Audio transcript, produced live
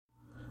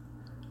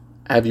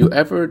Have you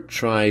ever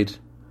tried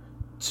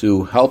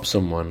to help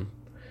someone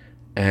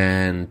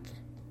and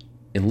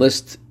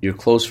enlist your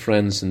close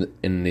friends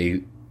in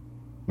the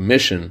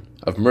mission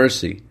of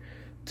mercy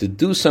to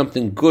do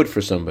something good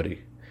for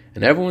somebody?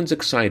 And everyone's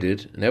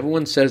excited, and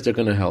everyone says they're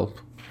going to help.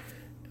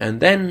 And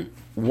then,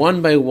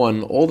 one by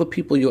one, all the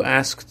people you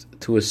asked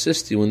to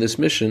assist you in this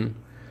mission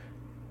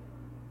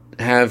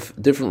have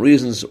different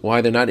reasons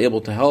why they're not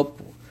able to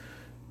help,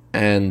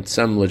 and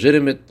some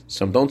legitimate,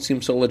 some don't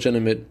seem so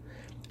legitimate,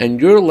 and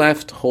you're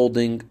left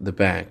holding the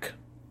bag.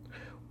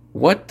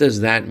 What does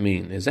that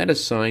mean? Is that a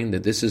sign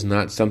that this is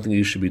not something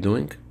you should be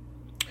doing?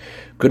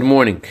 Good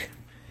morning.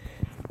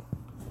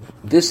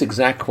 This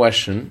exact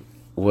question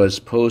was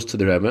posed to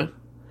the Rebbe,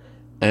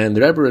 and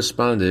the Rebbe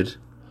responded,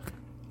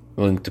 I'm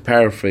going to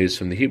paraphrase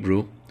from the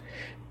Hebrew,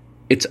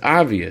 it's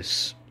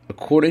obvious,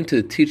 according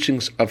to the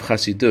teachings of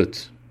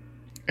Chassidut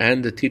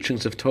and the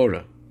teachings of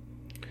Torah,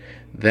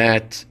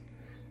 that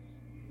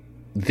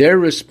their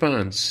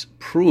response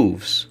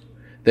proves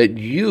that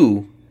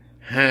you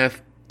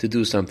have to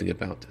do something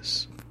about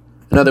this.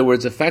 In other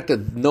words, the fact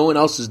that no one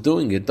else is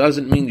doing it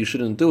doesn't mean you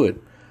shouldn't do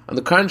it. On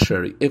the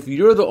contrary, if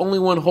you're the only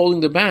one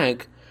holding the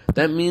bag,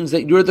 that means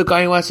that you're the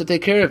guy who has to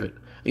take care of it.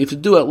 You have to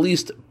do at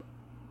least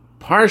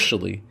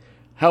partially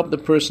help the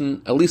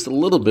person at least a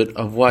little bit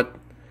of what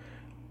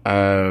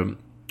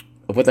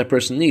that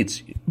person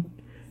needs.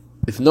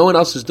 If no one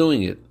else is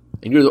doing it,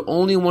 and you're the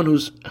only one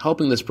who's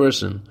helping this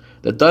person,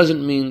 that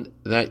doesn't mean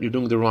that you're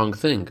doing the wrong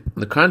thing. On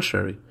the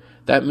contrary,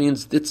 that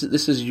means this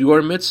is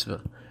your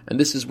mitzvah, and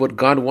this is what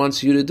God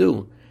wants you to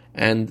do.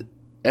 And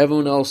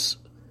everyone else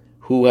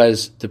who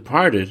has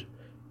departed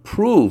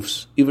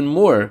proves even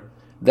more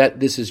that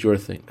this is your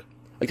thing.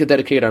 I'd like to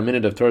dedicate our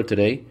minute of Torah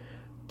today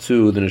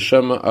to the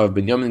neshama of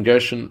Binyamin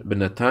Gershon ben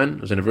Natan,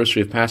 whose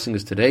anniversary of passing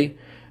is today.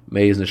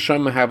 May his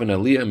neshama have an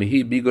aliyah, may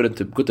he be good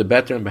to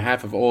better on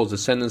behalf of all his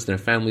descendants and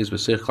their families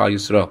with Klal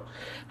Yisrael.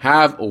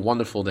 Have a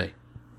wonderful day.